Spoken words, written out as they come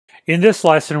In this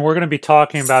lesson, we're going to be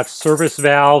talking about service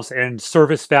valves and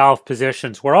service valve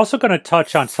positions. We're also going to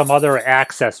touch on some other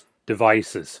access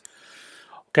devices.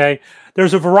 Okay,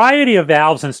 there's a variety of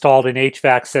valves installed in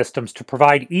HVAC systems to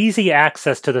provide easy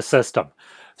access to the system.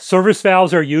 Service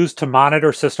valves are used to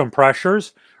monitor system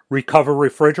pressures, recover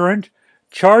refrigerant,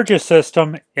 charge a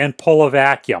system, and pull a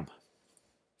vacuum.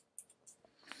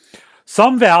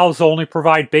 Some valves only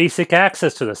provide basic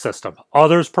access to the system.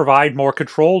 Others provide more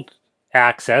controlled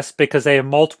access because they have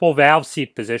multiple valve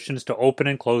seat positions to open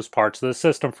and close parts of the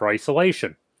system for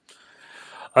isolation.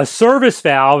 A service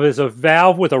valve is a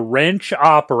valve with a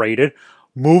wrench-operated,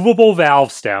 movable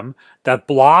valve stem that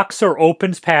blocks or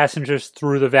opens passengers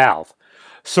through the valve.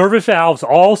 Service valves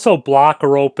also block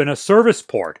or open a service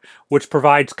port, which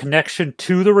provides connection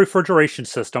to the refrigeration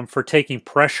system for taking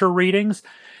pressure readings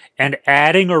and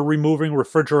adding or removing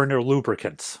refrigerant or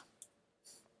lubricants.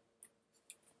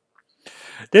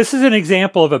 This is an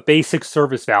example of a basic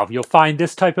service valve. You'll find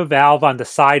this type of valve on the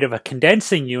side of a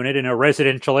condensing unit in a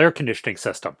residential air conditioning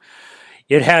system.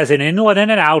 It has an inlet and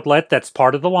an outlet that's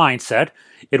part of the line set.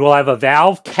 It will have a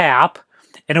valve cap,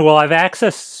 and it will have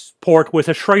access port with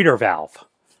a Schrader valve.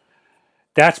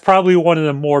 That's probably one of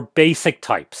the more basic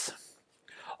types.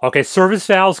 Okay, service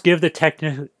valves give the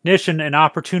technician an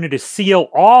opportunity to seal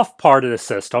off part of the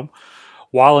system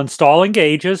while installing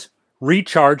gauges,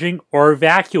 recharging, or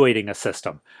evacuating a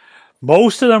system.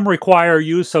 Most of them require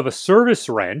use of a service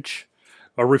wrench,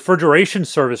 a refrigeration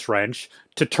service wrench,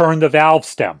 to turn the valve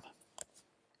stem.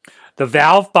 The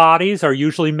valve bodies are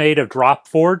usually made of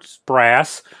drop-forged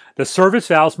brass. The service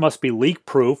valves must be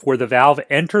leak-proof, where the valve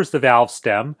enters the valve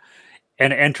stem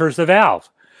and enters the valve.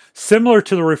 Similar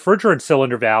to the refrigerant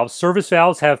cylinder valves, service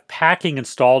valves have packing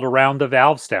installed around the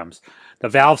valve stems. The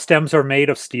valve stems are made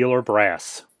of steel or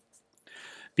brass.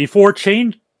 Before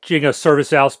changing a service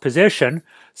valve's position,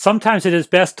 sometimes it is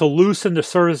best to loosen the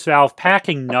service valve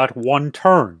packing nut one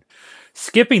turn.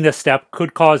 Skipping this step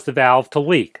could cause the valve to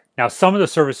leak. Now, some of the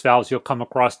service valves you'll come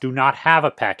across do not have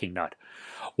a packing nut.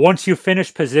 Once you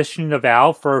finish positioning the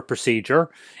valve for a procedure,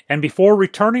 and before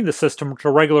returning the system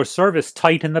to regular service,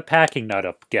 tighten the packing nut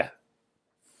up again.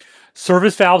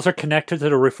 Service valves are connected to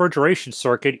the refrigeration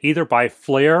circuit either by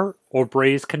flare or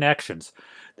braze connections.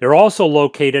 They're also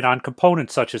located on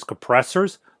components such as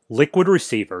compressors, liquid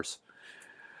receivers.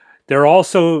 They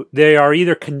are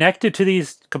either connected to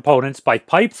these components by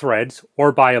pipe threads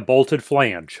or by a bolted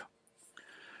flange.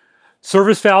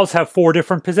 Service valves have 4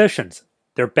 different positions.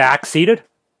 They're back-seated,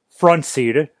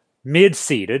 front-seated,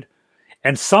 mid-seated,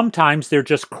 and sometimes they're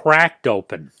just cracked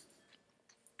open.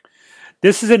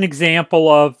 This is an example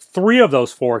of 3 of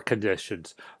those 4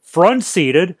 conditions.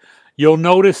 Front-seated, you'll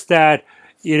notice that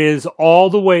it is all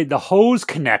the way, the hose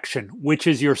connection, which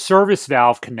is your service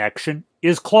valve connection,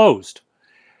 is closed.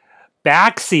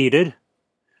 Back-seated,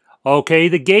 okay,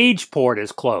 the gauge port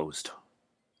is closed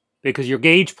because your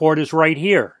gauge port is right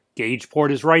here. Gauge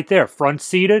port is right there.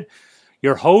 Front-seated,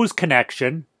 your hose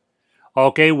connection,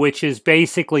 okay, which is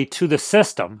basically to the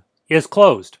system, is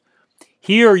closed.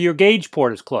 Here, your gauge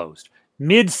port is closed.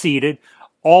 Mid-seated,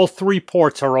 all 3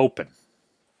 ports are open.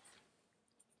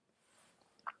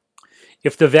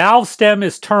 If the valve stem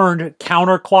is turned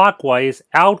counterclockwise,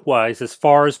 outwise, as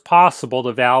far as possible,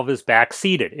 the valve is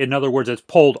back-seated. In other words, it's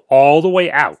pulled all the way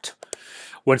out.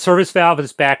 When service valve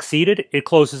is back-seated, it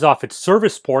closes off its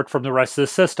service port from the rest of the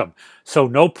system, so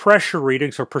no pressure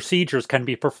readings or procedures can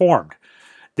be performed.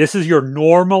 This is your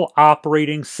normal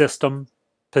operating system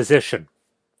position.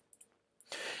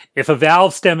 If a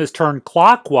valve stem is turned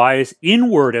clockwise,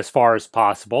 inward as far as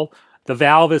possible, the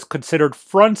valve is considered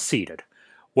front-seated.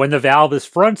 When the valve is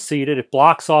front-seated, it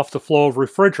blocks off the flow of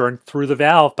refrigerant through the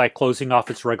valve by closing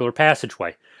off its regular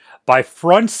passageway. By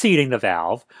front-seating the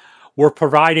valve, we're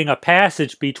providing a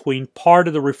passage between part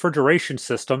of the refrigeration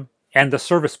system and the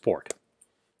service port.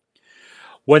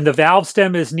 When the valve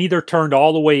stem is neither turned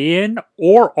all the way in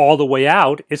or all the way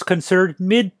out, it's considered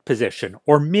mid-position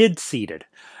or mid-seated.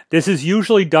 This is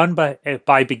usually done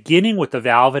by beginning with the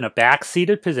valve in a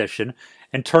back-seated position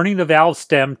and turning the valve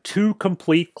stem 2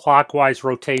 complete clockwise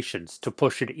rotations to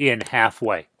push it in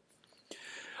halfway.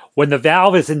 When the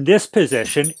valve is in this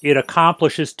position, it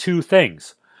accomplishes 2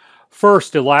 things.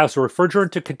 First, it allows the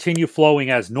refrigerant to continue flowing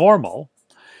as normal,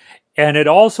 and it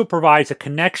also provides a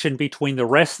connection between the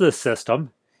rest of the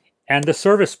system and the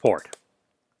service port.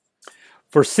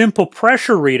 For simple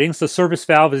pressure readings, the service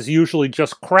valve is usually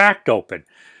just cracked open.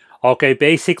 Okay,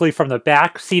 basically from the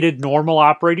back-seated normal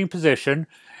operating position,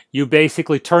 you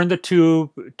basically turn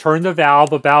the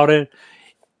valve about an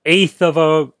eighth of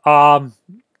a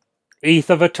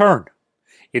turn.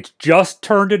 It's just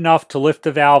turned enough to lift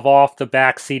the valve off the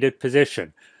back-seated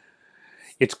position.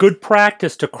 It's good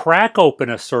practice to crack open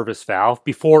a service valve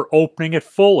before opening it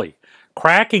fully.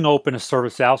 Cracking open a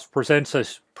service valve prevents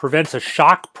a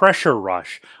shock pressure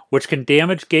rush, which can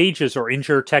damage gauges or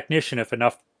injure a technician if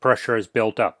enough pressure is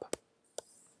built up.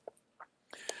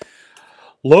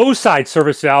 Low side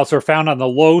service valves are found on the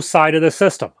low side of the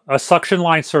system. A suction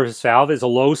line service valve is a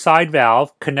low side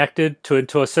valve connected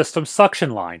into a system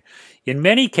suction line. In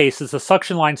many cases, the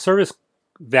suction line service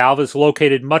valve is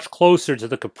located much closer to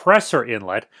the compressor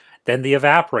inlet than the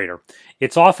evaporator.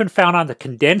 It's often found on the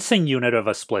condensing unit of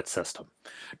a split system.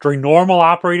 During normal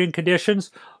operating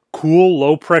conditions, cool,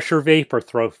 low-pressure vapor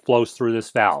flows through this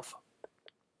valve.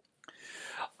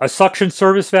 A suction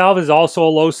service valve is also a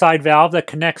low-side valve that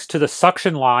connects to the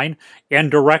suction line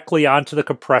and directly onto the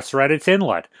compressor at its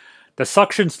inlet. The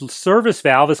suction service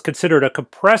valve is considered a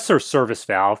compressor service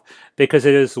valve because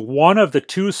it is one of the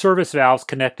two service valves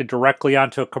connected directly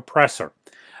onto a compressor.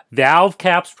 Valve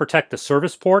caps protect the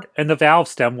service port and the valve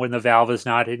stem when the valve is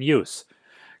not in use.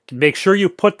 Make sure you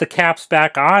put the caps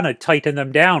back on and tighten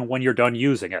them down when you're done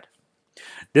using it.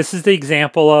 This is the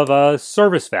example of a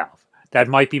service valve that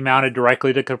might be mounted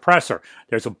directly to the compressor.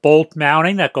 There's a bolt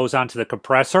mounting that goes onto the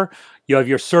compressor. You have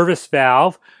your service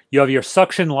valve. You have your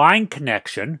suction line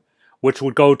connection, which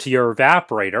would go to your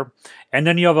evaporator. And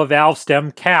then you have a valve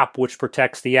stem cap, which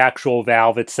protects the actual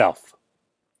valve itself.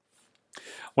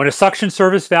 When a suction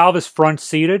service valve is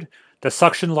front-seated, the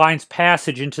suction line's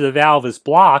passage into the valve is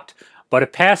blocked, but a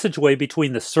passageway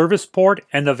between the service port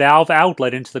and the valve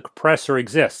outlet into the compressor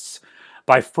exists.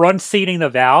 By front-seating the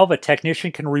valve, a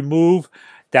technician can remove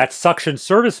that suction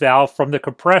service valve from the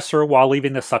compressor while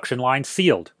leaving the suction line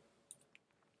sealed.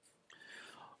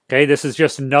 Okay, this is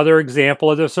just another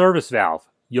example of the service valve.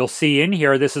 You'll see in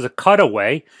here, this is a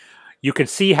cutaway. You can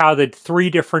see how the three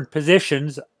different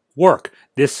positions work.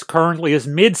 This currently is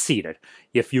mid-seated.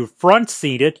 If you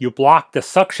front-seat it, you block the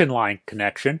suction line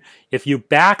connection. If you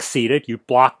back-seat it, you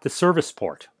block the service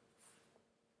port.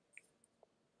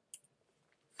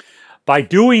 By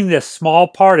doing this small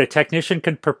part, a technician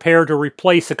can prepare to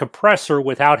replace a compressor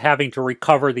without having to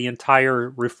recover the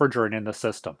entire refrigerant in the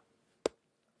system.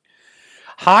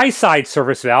 High-side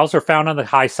service valves are found on the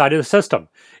high side of the system.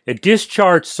 A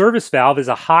discharge service valve is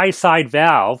a high-side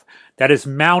valve that is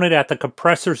mounted at the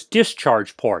compressor's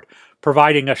discharge port,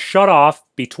 providing a shutoff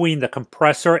between the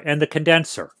compressor and the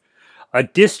condenser. A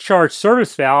discharge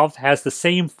service valve has the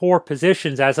same four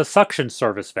positions as a suction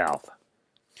service valve.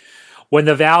 When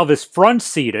the valve is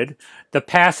front-seated, the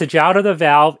passage out of the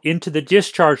valve into the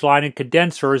discharge line and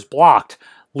condenser is blocked,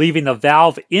 leaving the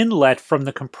valve inlet from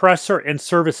the compressor and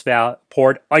service valve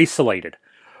port isolated.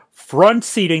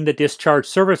 Front-seating the discharge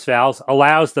service valves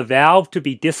allows the valve to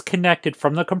be disconnected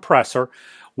from the compressor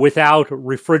without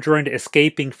refrigerant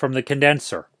escaping from the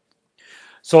condenser.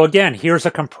 So again, here's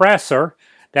a compressor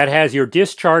that has your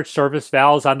discharge service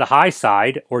valves on the high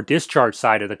side or discharge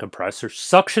side of the compressor.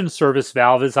 Suction service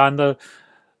valve is on the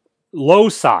low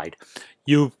side.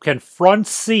 You can front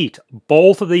seat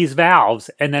both of these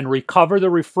valves and then recover the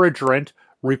refrigerant,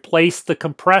 replace the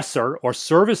compressor or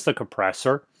service the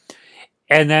compressor,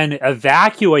 and then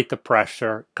evacuate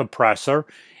the compressor.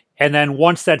 And then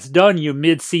once that's done, you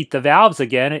mid-seat the valves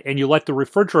again and you let the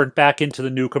refrigerant back into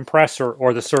the new compressor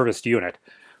or the serviced unit.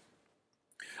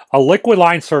 A liquid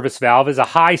line service valve is a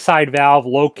high side valve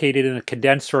located in the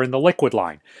condenser in the liquid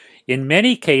line. In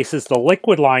many cases, the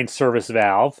liquid line service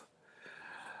valve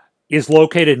is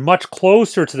located much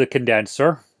closer to the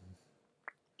condenser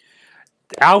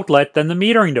outlet than the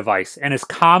metering device and is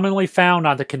commonly found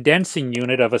on the condensing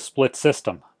unit of a split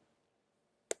system.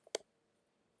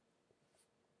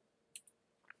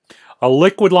 A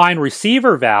liquid line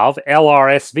receiver valve,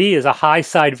 LRSV, is a high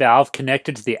side valve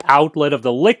connected to the outlet of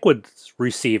the liquid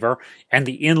receiver and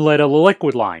the inlet of the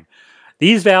liquid line.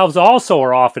 These valves also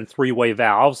are often three-way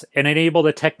valves and enable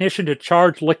the technician to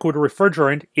charge liquid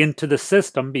refrigerant into the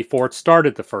system before it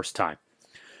started the first time.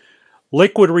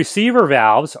 Liquid receiver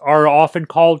valves are often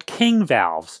called king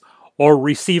valves or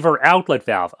receiver outlet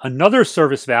valve. Another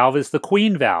service valve is the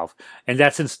queen valve, and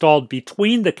that's installed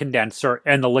between the condenser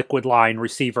and the liquid line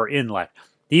receiver inlet.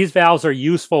 These valves are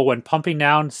useful when pumping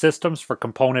down systems for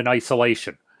component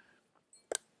isolation.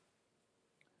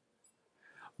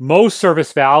 Most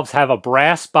service valves have a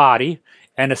brass body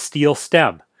and a steel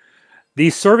stem.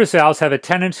 These service valves have a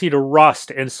tendency to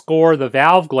rust and score the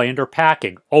valve gland or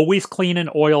packing. Always clean and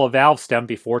oil a valve stem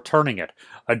before turning it.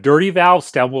 A dirty valve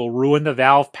stem will ruin the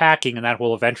valve packing and that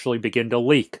will eventually begin to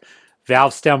leak.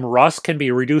 Valve stem rust can be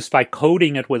reduced by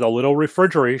coating it with a little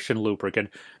refrigeration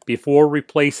lubricant before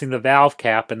replacing the valve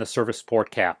cap and the service port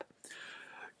cap.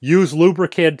 Use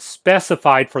lubricant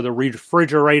specified for the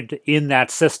refrigerant in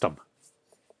that system.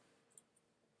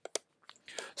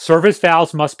 Service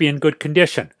valves must be in good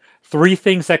condition. 3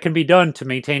 things that can be done to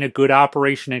maintain a good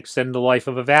operation and extend the life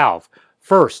of a valve.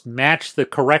 First, match the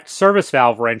correct service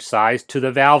valve wrench size to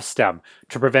the valve stem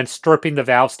to prevent stripping the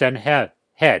valve stem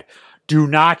head. Do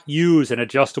not use an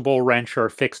adjustable wrench or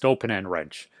a fixed open-end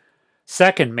wrench.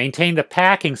 Second, maintain the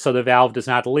packing so the valve does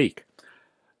not leak.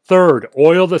 Third,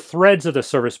 oil the threads of the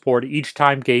service port each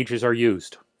time gauges are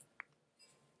used.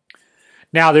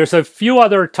 Now, there's a few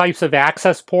other types of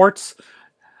access ports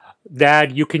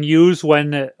that you can use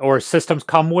or systems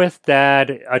come with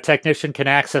that a technician can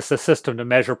access the system to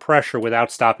measure pressure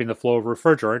without stopping the flow of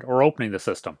refrigerant or opening the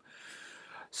system.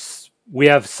 We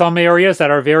have some areas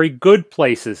that are very good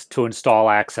places to install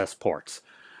access ports.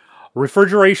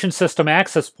 Refrigeration system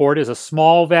access port is a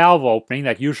small valve opening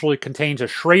that usually contains a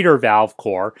Schrader valve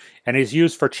core and is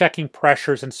used for checking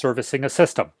pressures and servicing a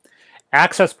system.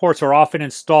 Access ports are often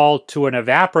installed to an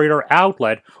evaporator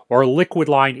outlet or liquid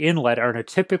line inlet and are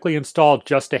typically installed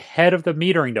just ahead of the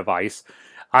metering device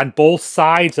on both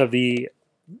sides of the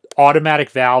automatic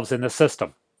valves in the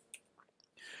system.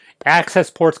 Access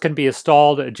ports can be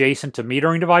installed adjacent to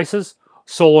metering devices,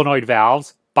 solenoid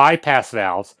valves, bypass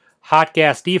valves, hot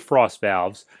gas defrost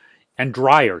valves, and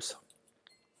dryers.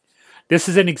 This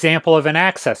is an example of an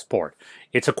access port.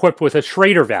 It's equipped with a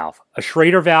Schrader valve. A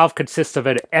Schrader valve consists of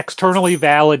an externally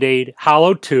validated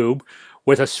hollow tube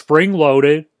with a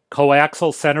spring-loaded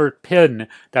coaxial centered pin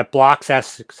that blocks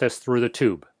access through the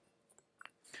tube.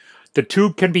 The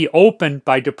tube can be opened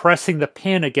by depressing the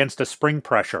pin against a spring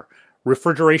pressure.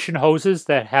 Refrigeration hoses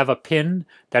that have a pin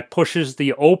that pushes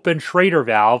the open Schrader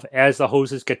valve as the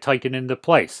hoses get tightened into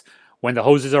place. When the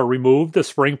hoses are removed, the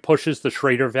spring pushes the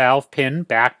Schrader valve pin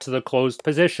back to the closed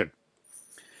position.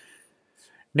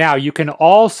 Now, you can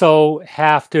also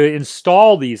have to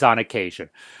install these on occasion.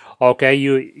 Okay,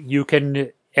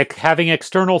 having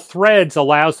external threads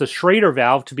allows the Schrader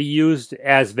valve to be used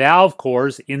as valve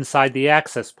cores inside the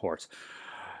access ports.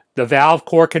 The valve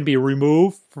core can be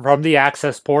removed from the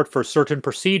access port for certain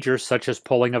procedures, such as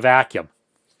pulling a vacuum.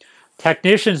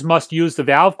 Technicians must use the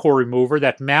valve core remover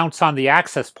that mounts on the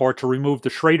access port to remove the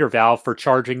Schrader valve for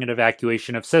charging and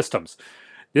evacuation of systems.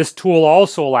 This tool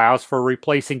also allows for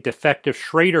replacing defective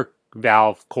Schrader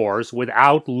valve cores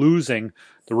without losing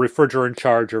the refrigerant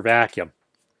charge or vacuum.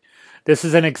 This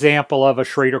is an example of a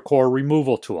Schrader core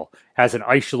removal tool. It has an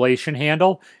isolation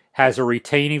handle, has a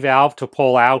retaining valve to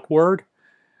pull outward,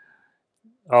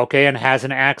 and has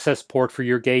an access port for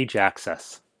your gauge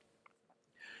access.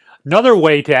 Another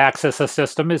way to access a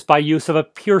system is by use of a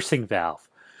piercing valve.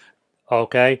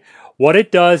 What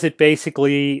it does, it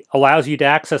basically allows you to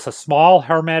access a small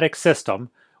hermetic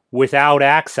system without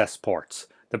access ports.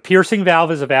 The piercing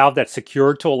valve is a valve that's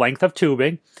secured to a length of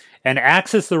tubing and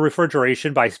accesses the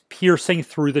refrigeration by piercing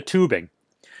through the tubing.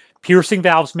 Piercing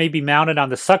valves may be mounted on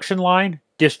the suction line,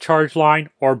 discharge line,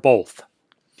 or both.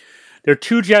 There are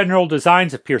 2 general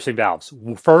designs of piercing valves.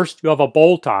 First, you have a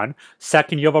bolt-on.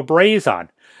 Second, you have a braze-on.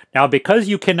 Now, because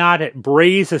you cannot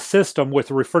braze a system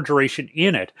with refrigeration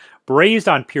in it,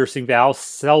 brazed-on piercing valves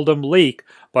seldom leak,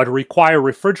 but require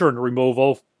refrigerant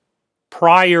removal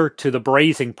prior to the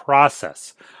brazing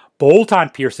process.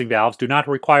 Bolt-on piercing valves do not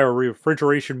require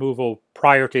refrigeration removal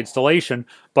prior to installation,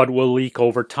 but will leak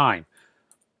over time.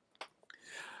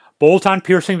 Bolt-on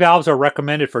piercing valves are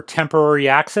recommended for temporary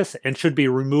access and should be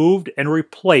removed and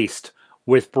replaced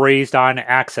with brazed-on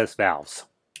access valves.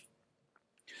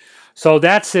 So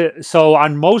that's it. So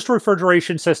on most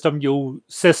refrigeration systems,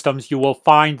 you will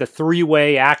find the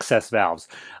 3-way access valves.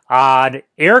 On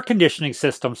air conditioning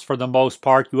systems, for the most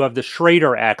part, you have the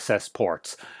Schrader access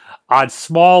ports. On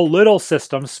small little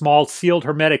systems, small sealed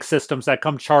hermetic systems that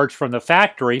come charged from the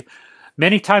factory,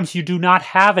 many times you do not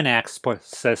have an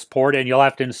access port and you'll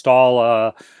have to install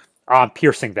a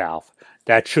piercing valve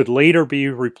that should later be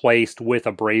replaced with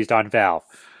a brazed-on valve.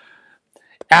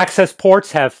 Access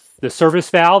ports the service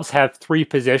valves have 3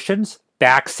 positions.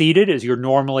 Back-seated is your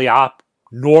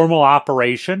normal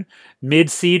operation.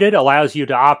 Mid-seated allows you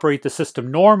to operate the system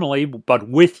normally, but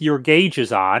with your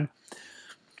gauges on.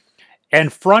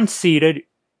 And front-seated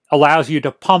allows you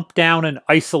to pump down and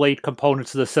isolate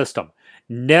components of the system.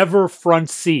 Never front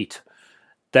seat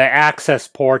the access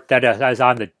port that is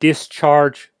on the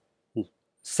discharge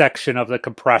section of the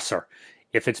compressor.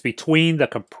 If it's between the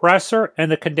compressor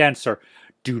and the condenser,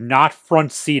 do not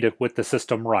front seat it with the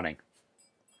system running.